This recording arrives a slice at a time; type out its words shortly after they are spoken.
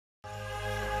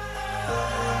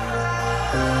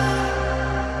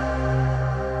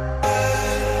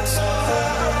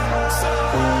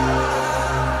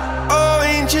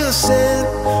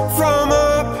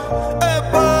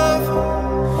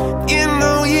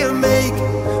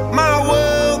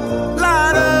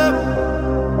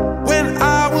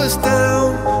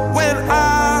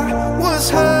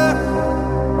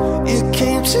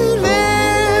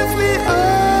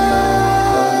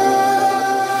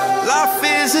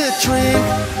a drink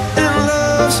and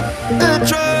love's a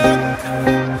drug.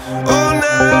 Oh,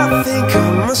 now I think I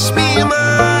must be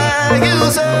my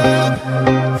user.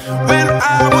 When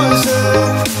I was a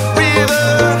river,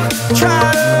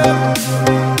 tried up,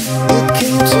 it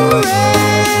came to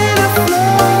rain and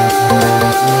flood.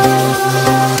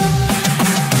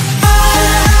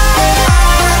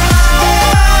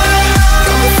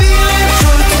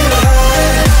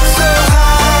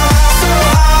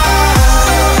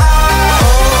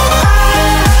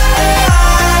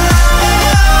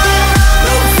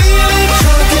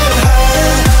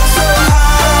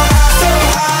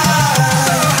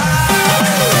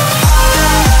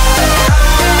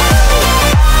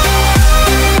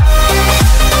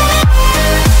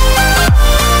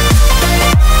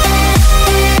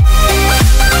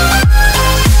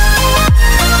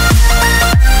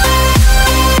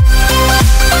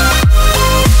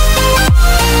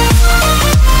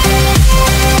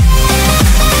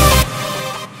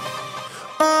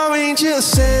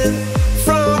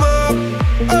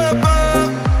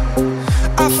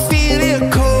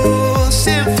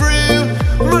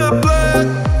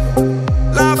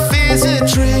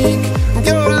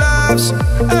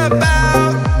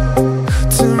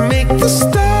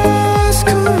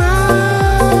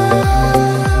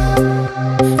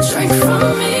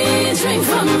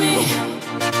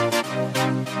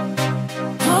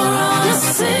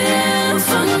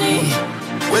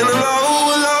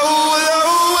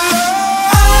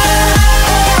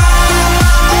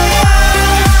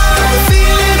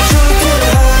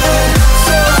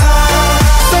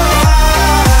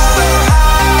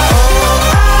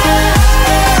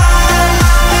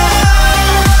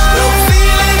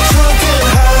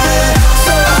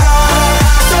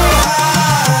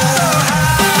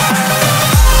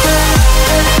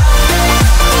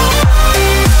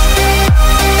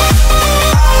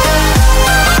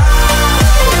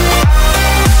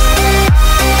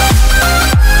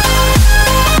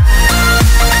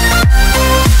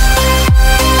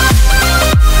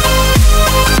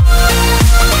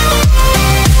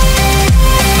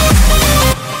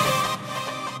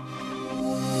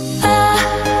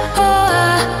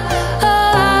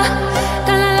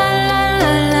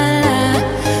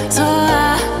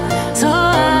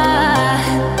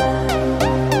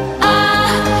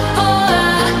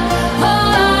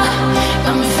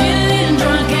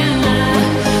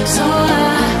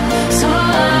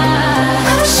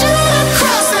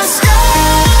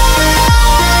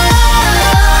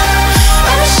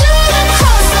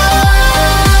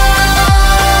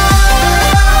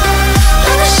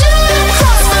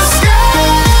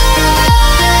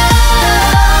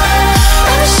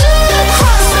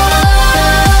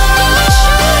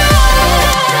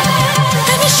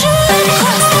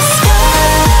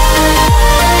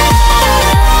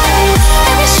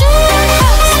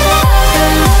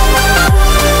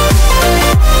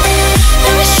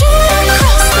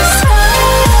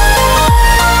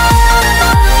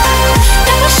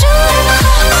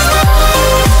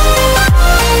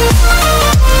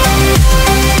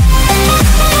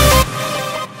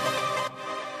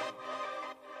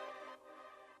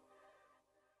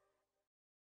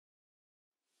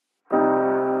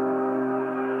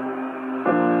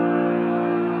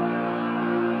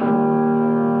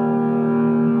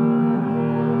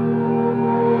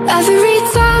 Every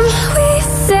time we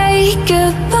say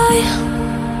goodbye,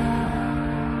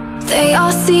 they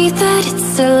all see that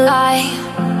it's a lie.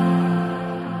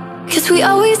 'Cause we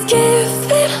always give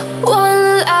it one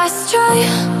last try.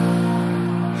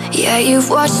 Yeah, you've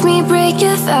watched me break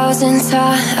 1,000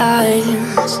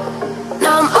 times.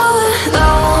 Now I'm all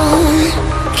alone,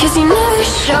 'cause you never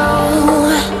show.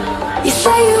 You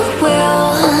say you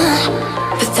will,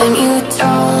 but then you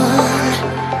don't.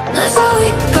 That's how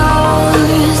it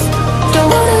goes. Don't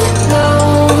wanna know.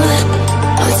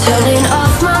 I'm turning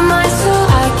off my mind so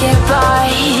I get by.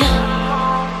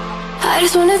 I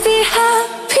just wanna be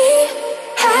happy,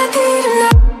 happy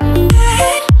tonight.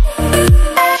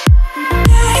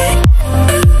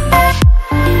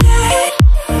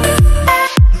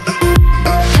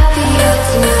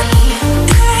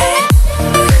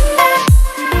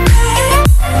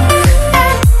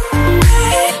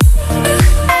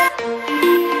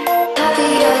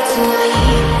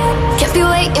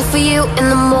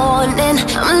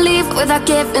 Without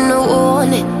giving a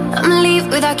warning, I'ma leave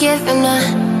without giving a.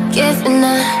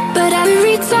 But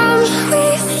every time we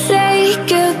say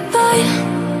goodbye,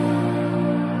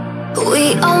 we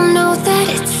all know that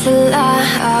it's a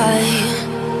lie.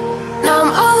 Now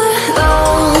I'm all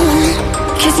alone,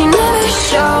 'cause you never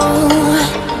show.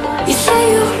 You say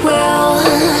you will,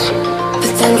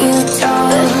 but then you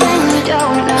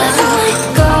don't. That's how it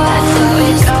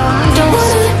goes.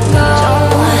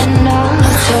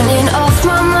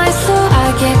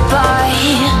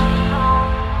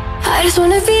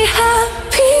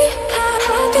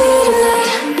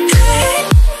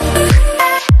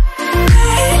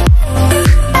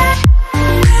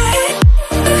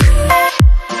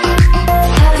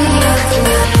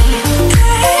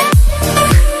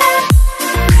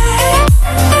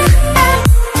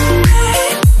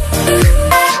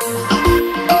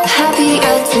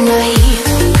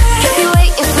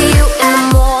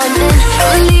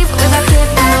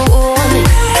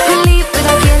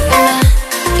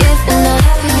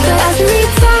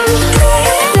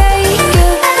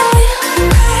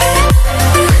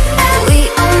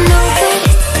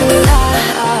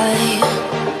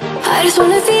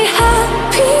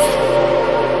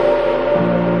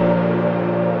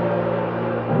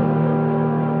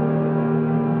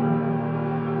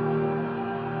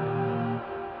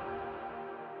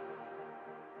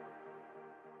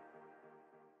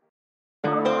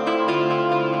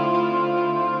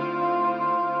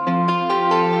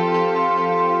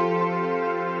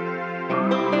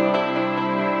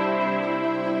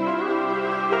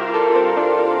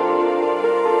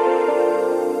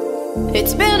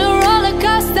 It's been a roller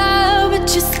coaster,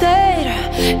 but you stayed.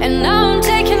 And now I'm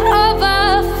taking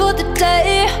over for the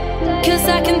day. Cause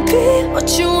I can be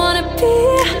what you wanna be,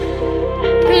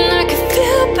 and I can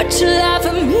feel but you love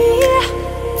me.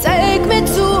 Take me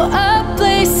to a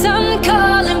place I'm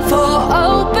calling for.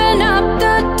 Open up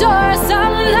the doors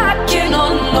I'm knocking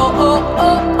on.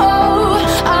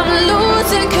 I'm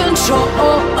losing control.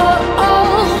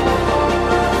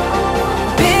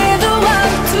 Be the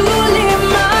one to leave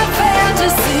my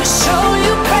fantasy. Show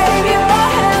you crave your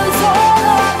hands all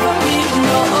over me.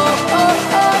 No,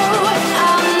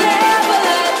 I'll never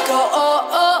let go.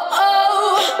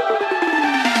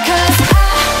 Cause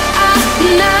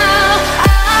now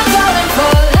I'm falling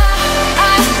for love.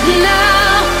 Now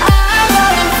I'm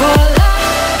falling for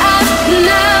love.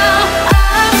 Now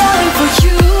I'm falling for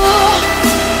you.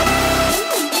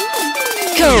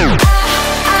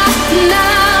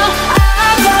 Now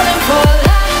I'm falling for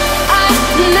love.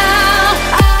 Now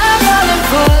I'm falling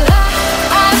for love.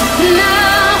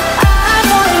 Now I'm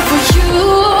falling for you.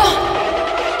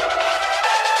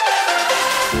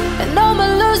 And I'm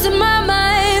losing my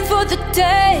mind for the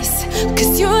days.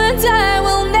 Cause you and I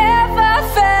will never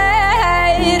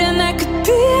fade. And I could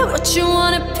be what you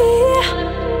wanna be,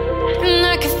 and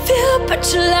I can feel but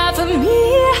you love me.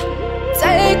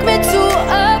 Take me to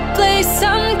a place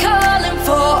I'm calling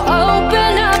for.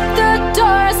 Open up the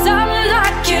doors I'm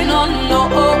knocking on. No,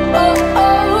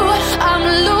 I'm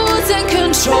losing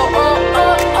control.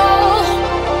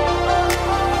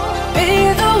 Be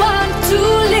the one to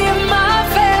leave my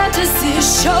fantasy.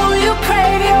 Show you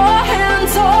crave your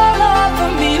hands all over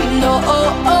me. No,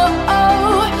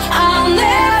 I'll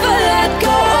never let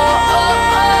go.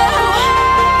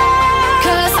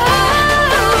 Cause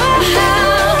now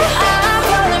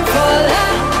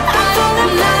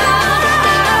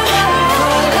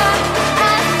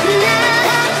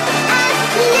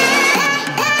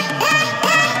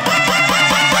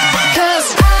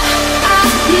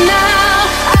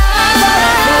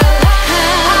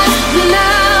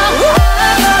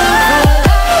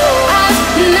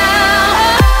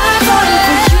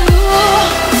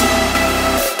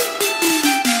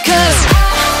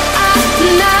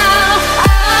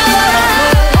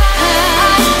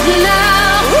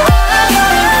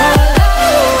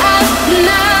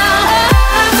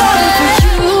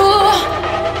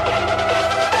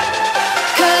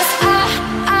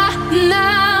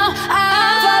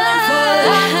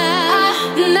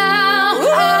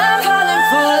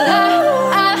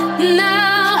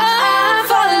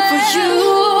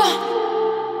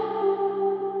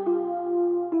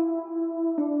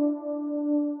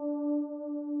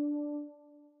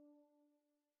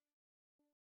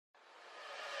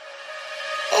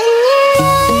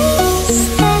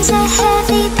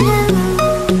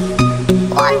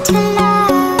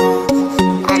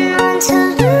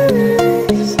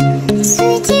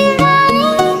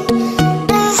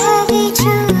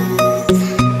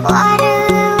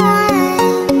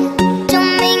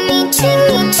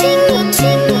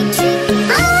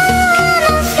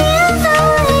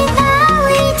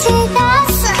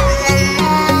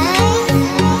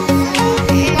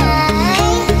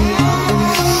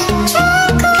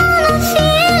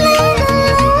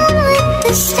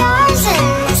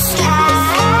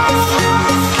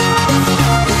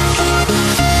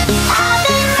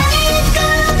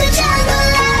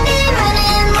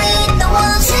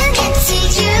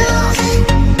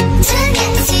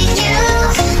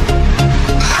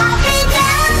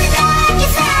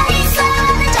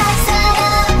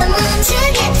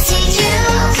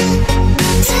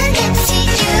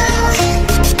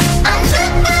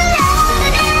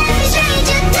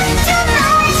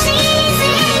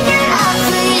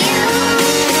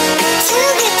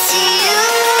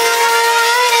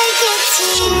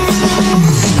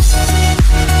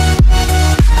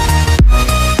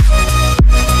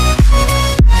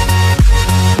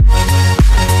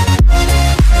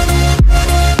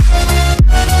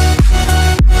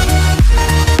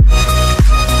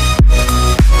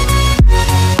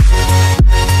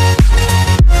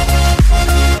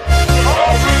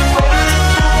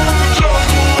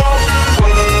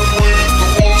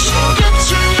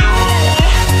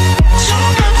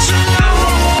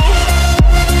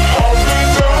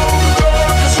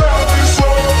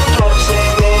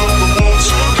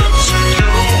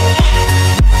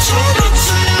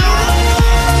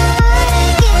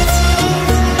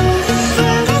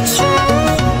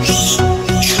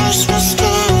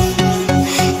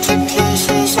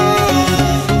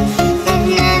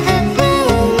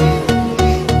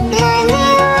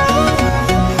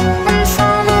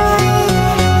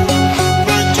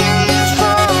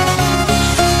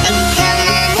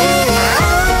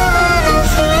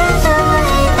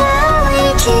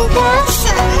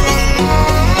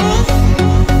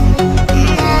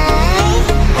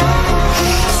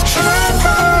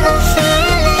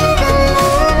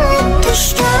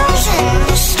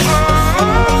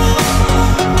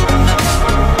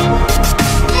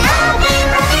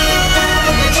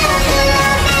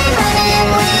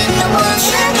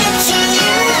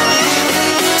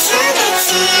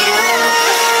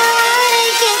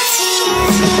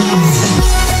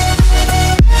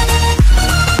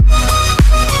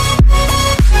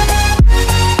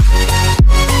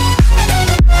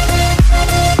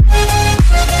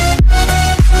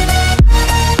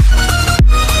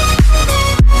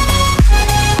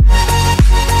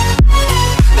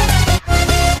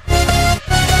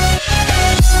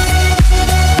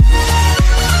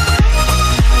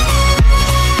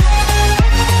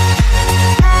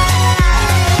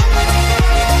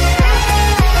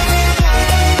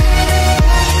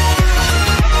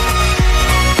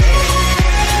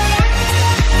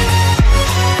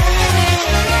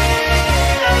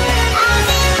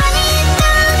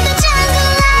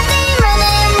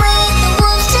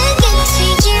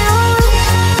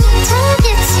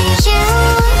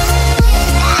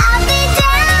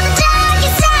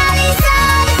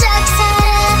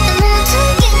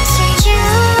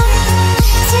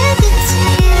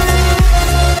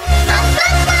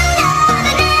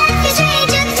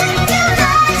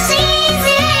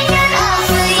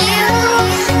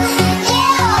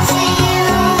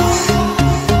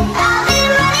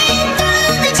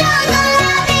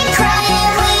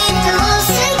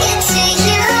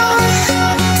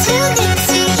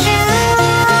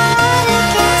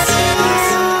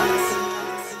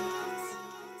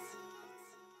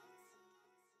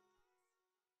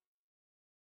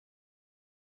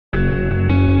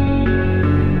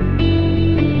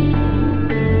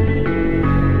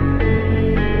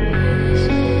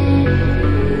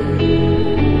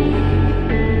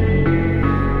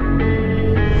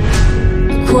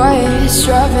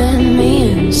driving me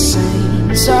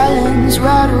insane. Silence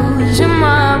rattles in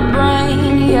my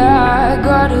brain. Yeah, I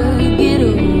gotta get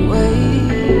away.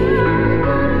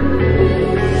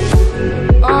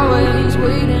 Always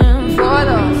waiting for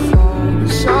the phone,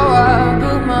 so I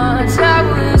built my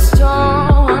towers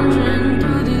tall, wandering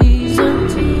through these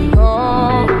empty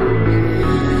halls.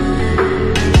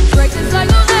 Breaks the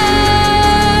cycle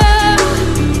now,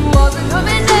 walls are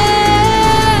coming down.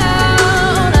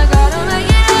 I gotta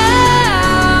make it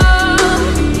out.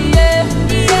 Yeah,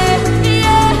 yeah,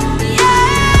 yeah, yeah.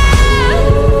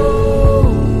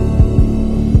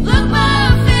 Look my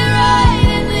fear right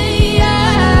in the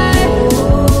eye.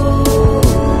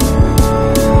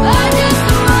 I just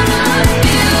wanna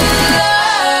feel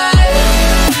alive.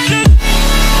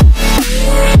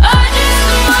 I just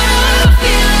wanna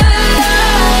feel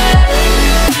alive.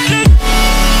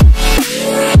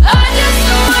 I just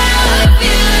wanna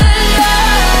feel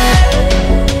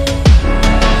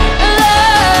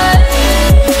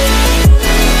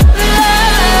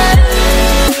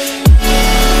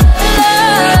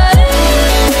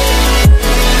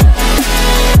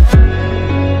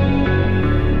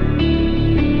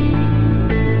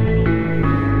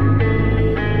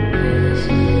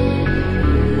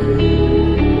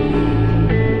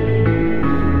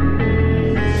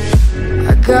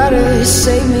I gotta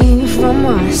save me from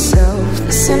myself.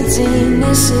 This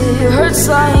emptiness, it hurts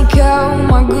like hell.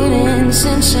 My good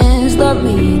intentions let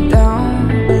me down.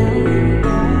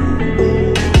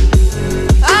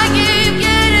 I keep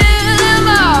getting in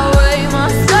my way. My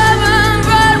stubborn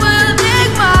pride will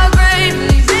dig my grave.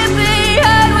 Leaving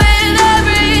behind with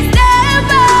every step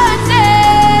I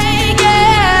take.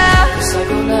 Yeah,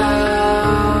 cycle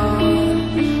down,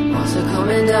 walls are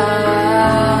coming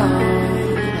down.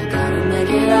 I gotta make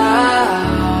it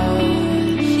out.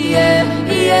 Yeah,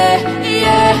 yeah,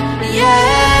 yeah, yeah.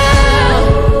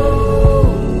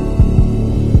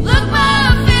 Look my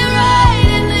fear right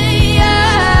in the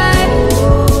eye.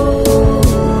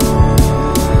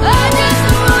 I just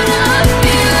wanna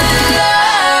feel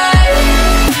alive.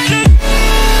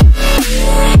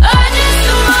 I just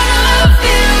wanna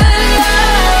feel alive.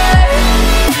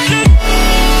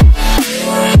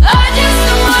 I just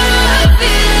wanna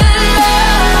feel alive.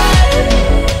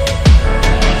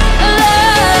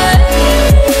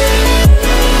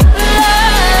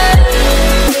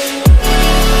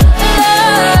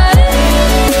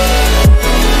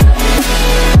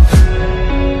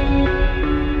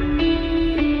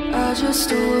 I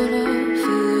just wanna